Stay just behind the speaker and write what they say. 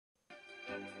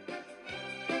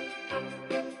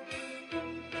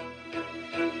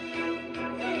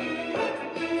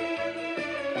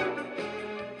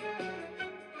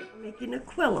taking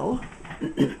a Quillow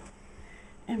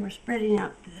and we're spreading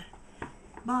out the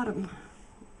bottom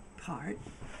part.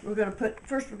 We're going to put,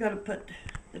 first we're going to put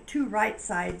the two right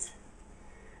sides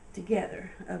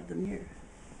together of the mirror.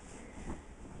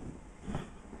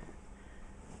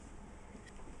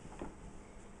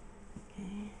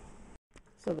 Okay.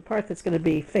 So the part that's going to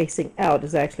be facing out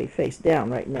is actually face down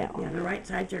right now. Yeah, the right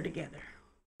sides are together.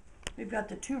 We've got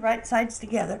the two right sides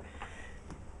together.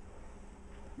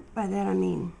 By that I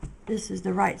mean this is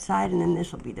the right side and then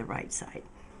this will be the right side.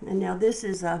 And now this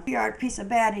is a yard piece of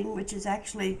batting, which is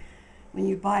actually, when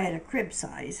you buy it, a crib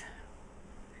size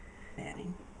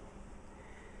batting.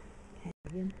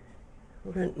 Okay.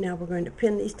 Now we're going to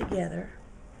pin these together.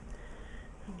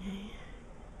 Okay.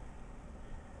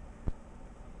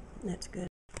 That's good.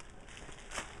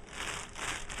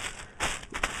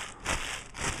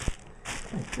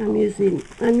 I'm using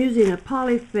a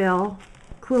Polyfill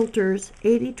Quilters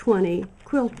 80/20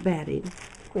 quilt batting,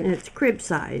 and it's crib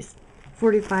size,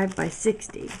 45 by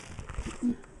 60.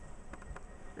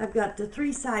 I've got the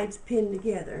three sides pinned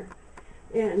together,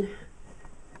 and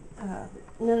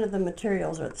none of the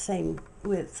materials are the same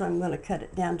width, so I'm going to cut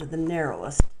it down to the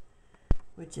narrowest,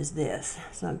 which is this.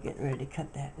 So I'm getting ready to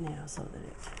cut that now so that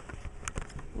it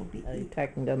will be. Are you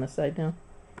tacking down the side now?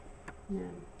 Yeah.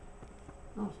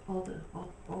 All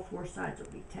four sides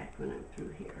will be tacked when I'm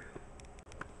through here.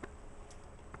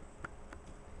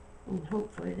 And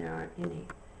hopefully there aren't any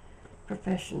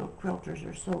professional quilters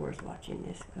or sewers watching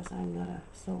this, because I'm not a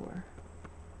sewer.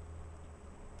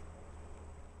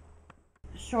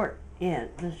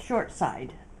 The short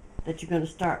side that you're going to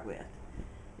start with.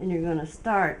 And you're going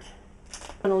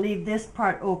to leave this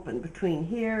part open between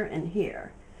here and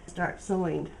here. Start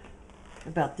sewing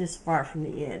about this far from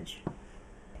the edge.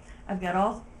 I've got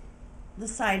all the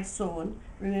sides sewn.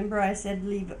 Remember I said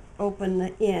leave open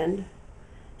the end.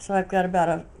 So I've got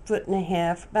about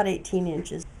 1.5 feet, about 18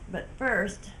 inches. But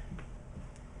first,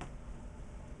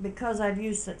 because I've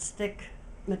used such thick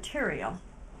material,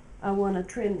 I want to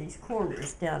trim these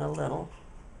corners down a little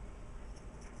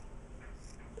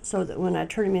so that when I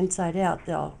turn them inside out,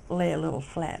 they'll lay a little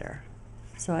flatter.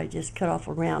 So I just cut off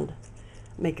a round,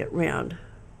 make it round.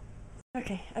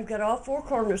 Okay, I've got all four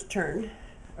corners turned,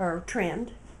 or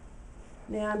trimmed.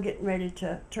 Now I'm getting ready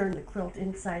to turn the quilt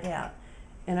inside out.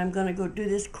 And I'm going to go do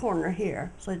this corner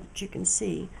here so that you can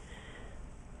see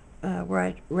where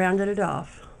I rounded it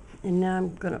off. And now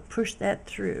I'm going to push that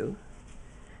through.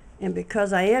 And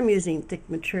because I am using thick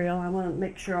material, I want to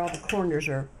make sure all the corners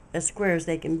are as square as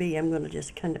they can be. I'm going to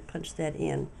just kind of punch that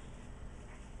in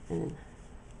and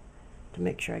to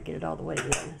make sure I get it all the way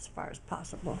in as far as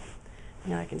possible.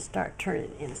 Now I can start turning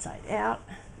it inside out.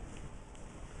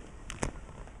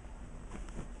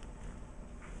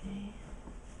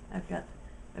 Okay.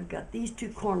 I've got these two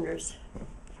corners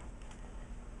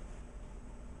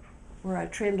where I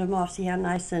trimmed them off. See how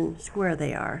nice and square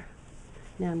they are.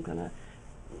 Now I'm going to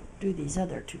do these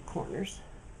other two corners.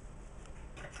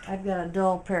 I've got a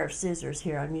dull pair of scissors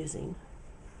here I'm using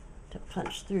to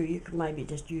punch through. You could maybe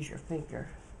just use your finger.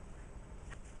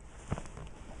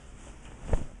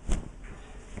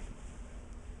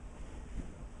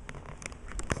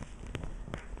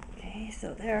 Okay,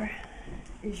 so there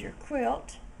is your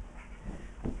quilt.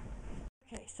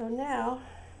 Okay, so now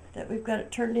that we've got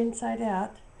it turned inside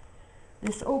out,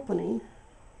 this opening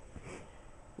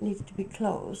needs to be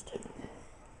closed.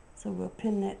 So we'll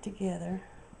pin that together,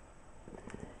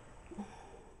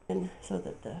 and so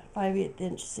that the 5/8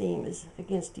 inch seam is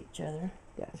against each other.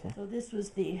 Gotcha. So this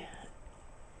was the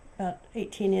about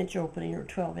 18 inch opening, or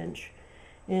 12 inch.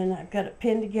 And I've got it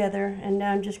pinned together, and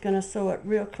now I'm just going to sew it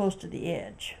real close to the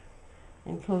edge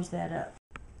and close that up.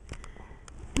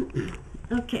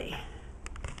 Okay.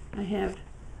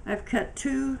 I've cut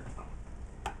two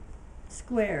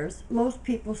squares. Most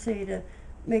people say to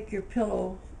make your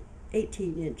pillow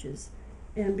 18 inches,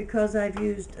 and because I've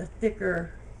used a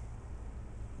thicker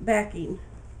backing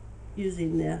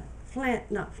using the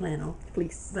not flannel,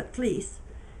 fleece, but fleece,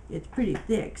 it's pretty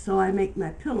thick, so I make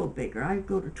my pillow bigger. I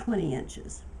go to 20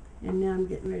 inches. And now I'm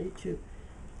getting ready to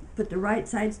put the right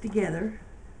sides together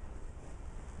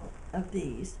of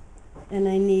these, and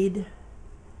I need,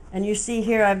 and you see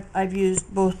here I've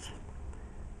used both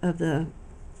of the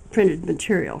printed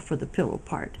material for the pillow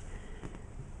part,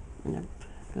 and I'm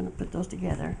going to put those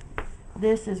together.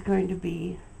 This is going to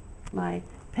be my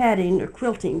padding or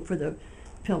quilting for the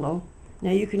pillow.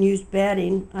 Now you can use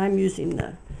batting. I'm using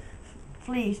the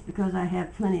fleece because I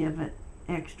have plenty of it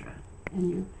extra.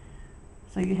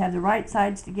 So you have the right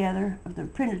sides together of the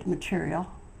printed material,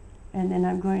 and then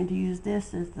I'm going to use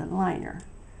this as the liner,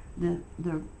 the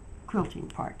quilting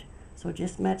part. So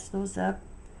just match those up,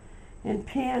 and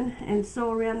pin and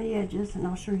sew around the edges, and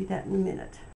I'll show you that in a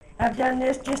minute. I've done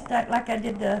this just like I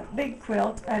did the big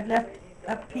quilt. I've left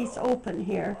a piece open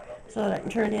here so that I can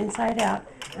turn it inside out.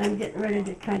 I'm getting ready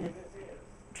to kind of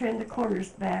trim the corners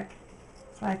back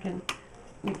so I can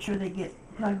make sure they get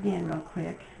plugged in real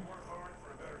quick.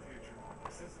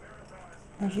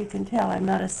 As you can tell, I'm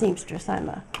not a seamstress. I'm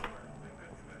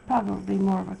probably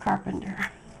more of a carpenter.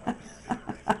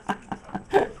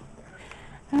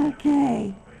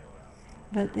 Okay,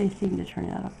 but they seem to turn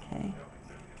out okay.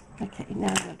 Okay, now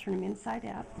I'm going to turn them inside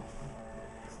out.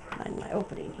 Find my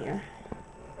opening here.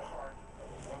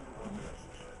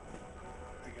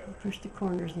 Push the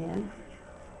corners in.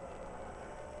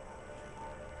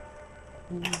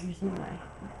 And I'm using my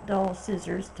dull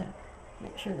scissors to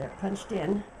make sure they're punched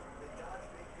in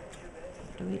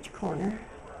to each corner.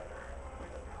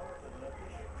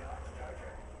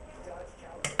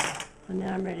 And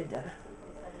now I'm ready to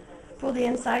pull the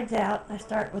insides out. I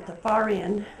start with the far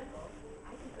end.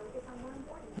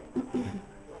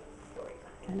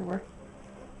 Kind of work.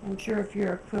 I'm sure if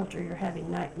you're a quilter, you're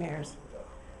having nightmares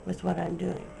with what I'm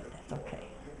doing, but that's okay.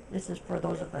 This is for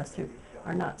those of us who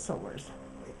are not sewers.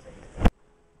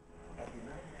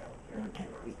 Okay,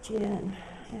 reach in.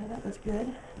 Yeah, that was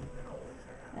good.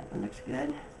 That one looks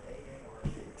good.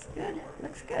 Looks good.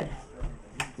 Looks good.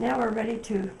 Now we're ready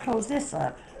to close this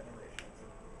up.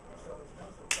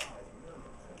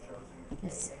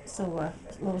 Just sew a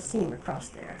little seam across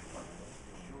there.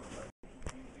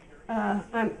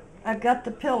 I've got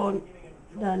the pillow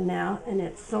done now, and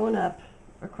it's sewn up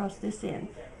across this end,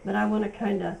 but I want to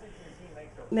kind of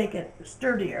make it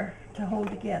sturdier to hold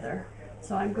together.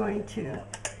 So I'm going to,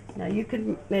 now you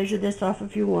can measure this off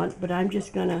if you want, but I'm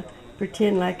just going to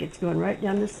pretend like it's going right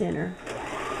down the center.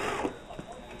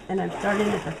 And I'm starting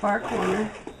at the far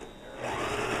corner,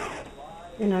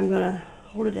 and I'm going to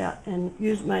hold it out and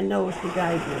use my nose to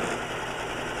guide me,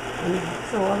 and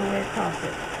sew all the way across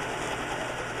it.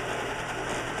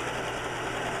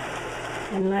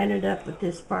 And line it up with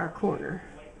this far corner.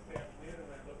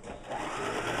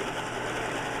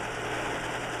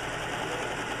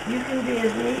 You can be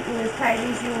as neat and as tight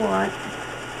as you want.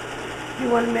 If you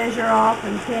want to measure off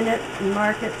and pin it and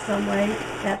mark it some way,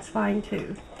 that's fine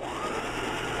too.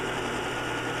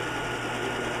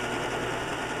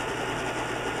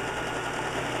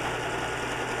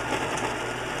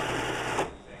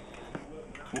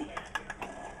 Okay.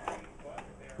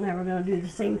 Now we're going to do the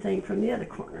same thing from the other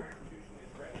corner.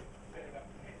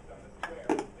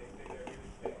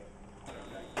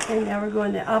 Okay, now we're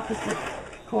going the opposite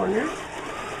corners.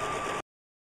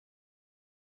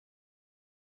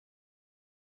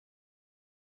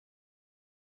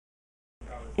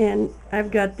 And I've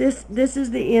got this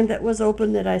is the end that was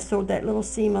open that I sewed that little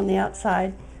seam on the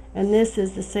outside, and this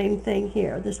is the same thing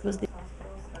here. This was the,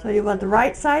 so you want the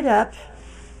right side up.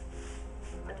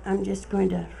 I'm just going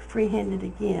to freehand it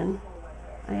again.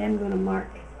 I am going to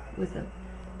mark with a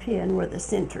pin where the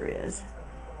center is.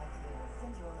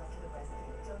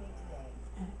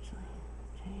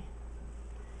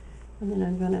 And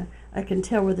then I can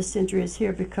tell where the center is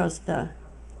here because I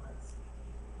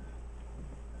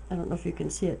don't know if you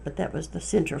can see it, but that was the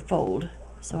center fold,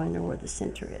 so I know where the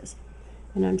center is.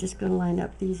 And I'm just going to line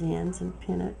up these ends and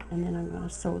pin it, and then I'm going to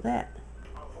sew that.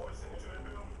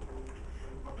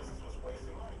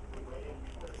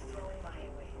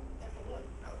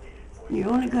 You're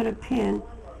only going to pin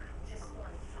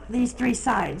these three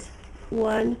sides.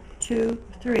 1, 2,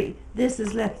 3. This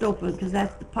is left open because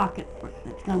that's the pocket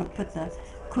that's going to put the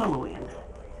Quillow in.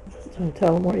 And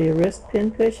tell them where your wrist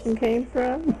pin cushion came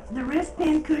from? The wrist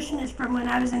pin cushion is from when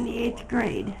I was in the 8th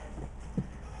grade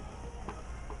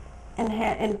and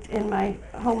had in my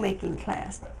homemaking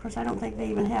class. Of course, I don't think they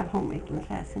even have homemaking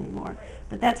class anymore.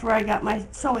 But that's where I got my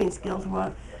sewing skills.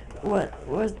 What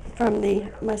was from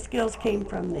my skills came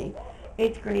from the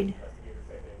 8th grade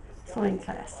sewing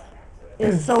class.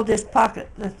 Is sew this pocket,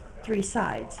 the three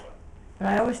sides. But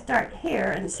I always start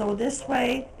here and sew this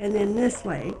way and then this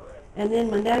way. And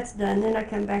then when that's done, then I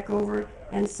come back over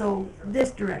and sew this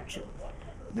direction.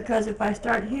 Because if I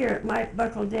start here, it might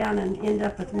buckle down and end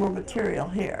up with more material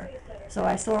here. So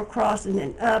I sew across and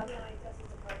then up.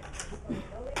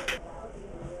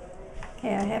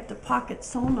 Okay, I have the pocket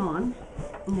sewn on.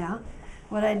 Now,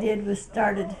 what I did was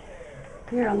started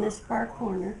here on this far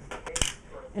corner,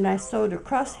 and I sewed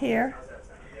across here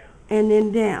and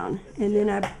then down, and then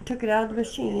I took it out of the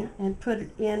machine and put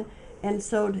it in and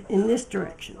sewed in this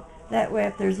direction. That way,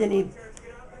 if there's any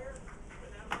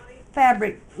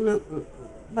fabric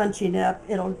bunching up,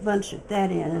 it'll bunch it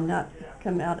that in and not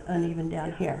come out uneven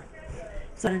down here.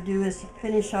 So what I do is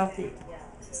finish off the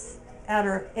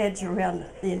outer edge around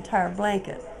the entire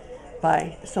blanket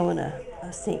by sewing a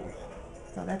seam.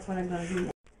 So that's what I'm going to do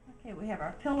now. Okay, we have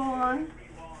our pillow on,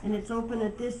 and it's open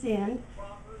at this end,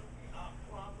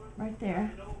 right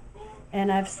there.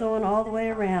 And I've sewn all the way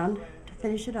around to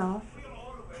finish it off.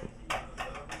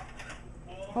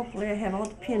 Hopefully I have all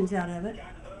the pins out of it.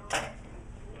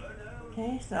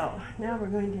 Okay, so now we're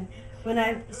going to, when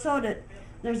I sewed it,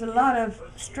 there's a lot of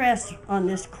stress on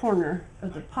this corner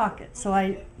of the pocket, so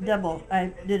I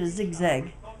did a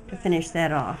zigzag to finish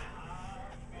that off.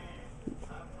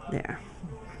 There,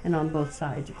 and on both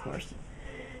sides, of course.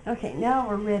 Okay, now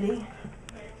we're ready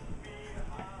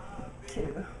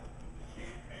to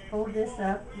hold this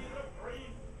up.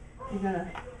 You're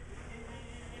gonna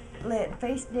lay it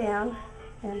face down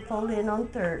and fold in on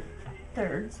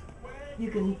thirds.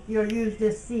 You'll use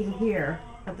this seam here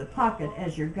of the pocket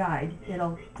as your guide.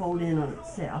 It'll fold in on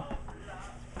itself.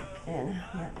 And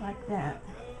yeah, like that.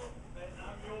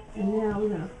 And now we're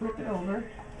going to flip it over.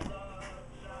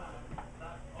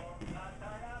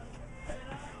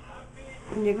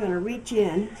 And you're going to reach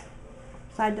in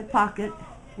inside the pocket,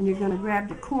 and you're going to grab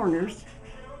the corners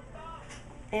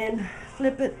and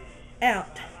flip it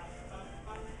out.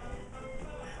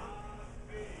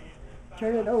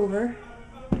 Turn it over.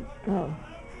 Oh,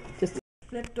 just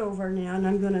Flipped over now, and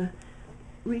I'm going to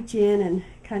reach in and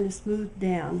kind of smooth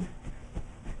down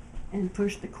and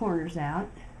push the corners out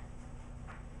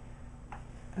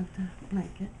of the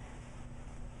blanket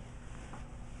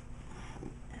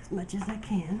as much as I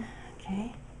can,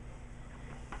 okay?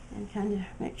 And kind of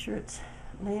make sure it's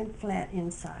laying flat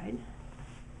inside.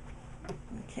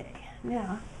 Okay,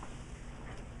 now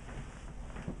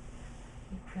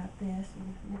we've got this,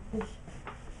 and make this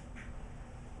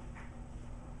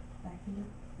back into,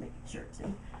 make sure it's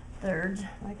in thirds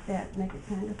like that, make it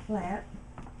kind of flat.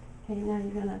 Okay, now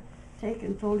you're going to take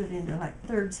and fold it into like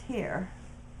thirds here.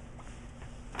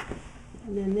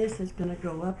 And then this is going to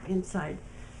go up inside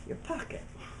your pocket.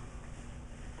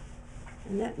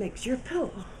 And that makes your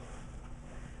pillow.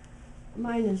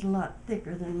 Mine is a lot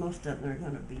thicker than most of them are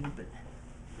going to be, but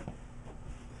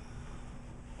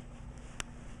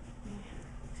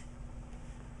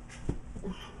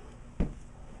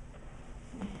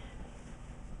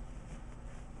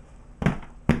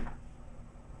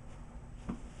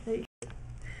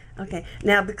okay,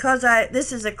 now because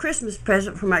this is a Christmas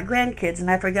present for my grandkids,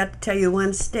 and I forgot to tell you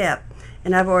one step,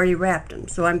 and I've already wrapped them,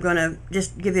 so I'm going to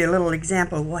just give you a little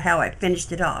example of how I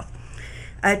finished it off.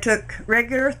 I took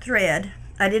regular thread.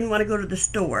 I didn't want to go to the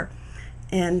store,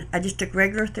 and I just took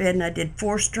regular thread, and I did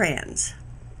 4 strands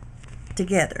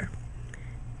together.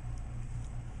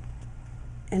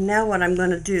 And now what I'm going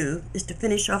to do is to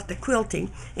finish off the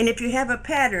quilting, and if you have a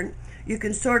pattern, you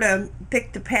can sort of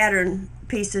pick the pattern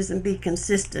pieces and be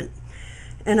consistent.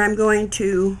 And I'm going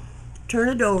to turn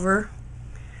it over.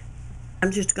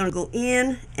 I'm just going to go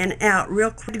in and out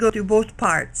real quick to go through both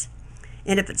parts.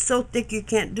 And if it's so thick you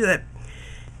can't do it,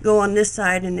 go on this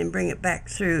side and then bring it back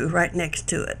through right next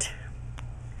to it.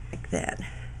 Like that.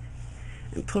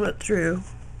 And pull it through.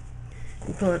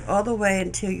 And pull it all the way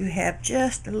until you have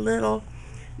just a little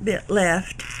bit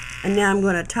left. And now I'm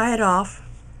going to tie it off.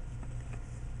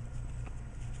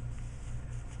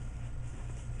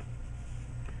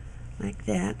 Like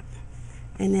that,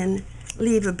 and then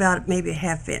leave about maybe a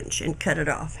 ½ inch and cut it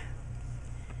off.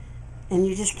 And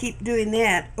you just keep doing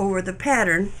that over the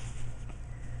pattern.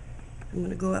 I'm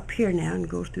going to go up here now and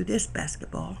go through this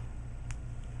basketball.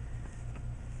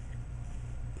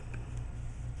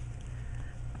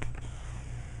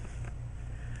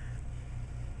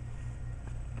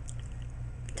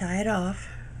 Tie it off.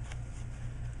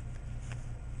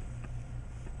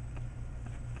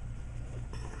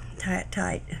 Tie it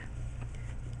tight.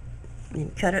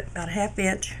 And cut it about a ½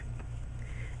 inch.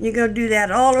 And you're going to do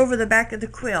that all over the back of the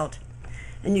quilt.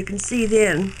 And you can see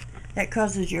then that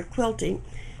causes your quilting.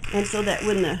 And so that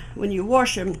when you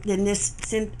wash them, then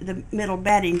the middle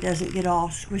batting doesn't get all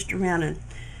squished around, and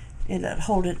it'll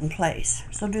hold it in place.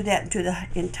 So do that to the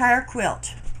entire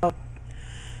quilt.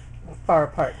 far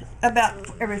apart. About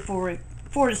every 4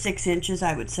 to 6 inches,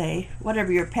 I would say, whatever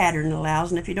your pattern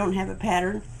allows. And if you don't have a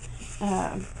pattern,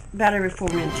 about every 4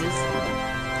 inches.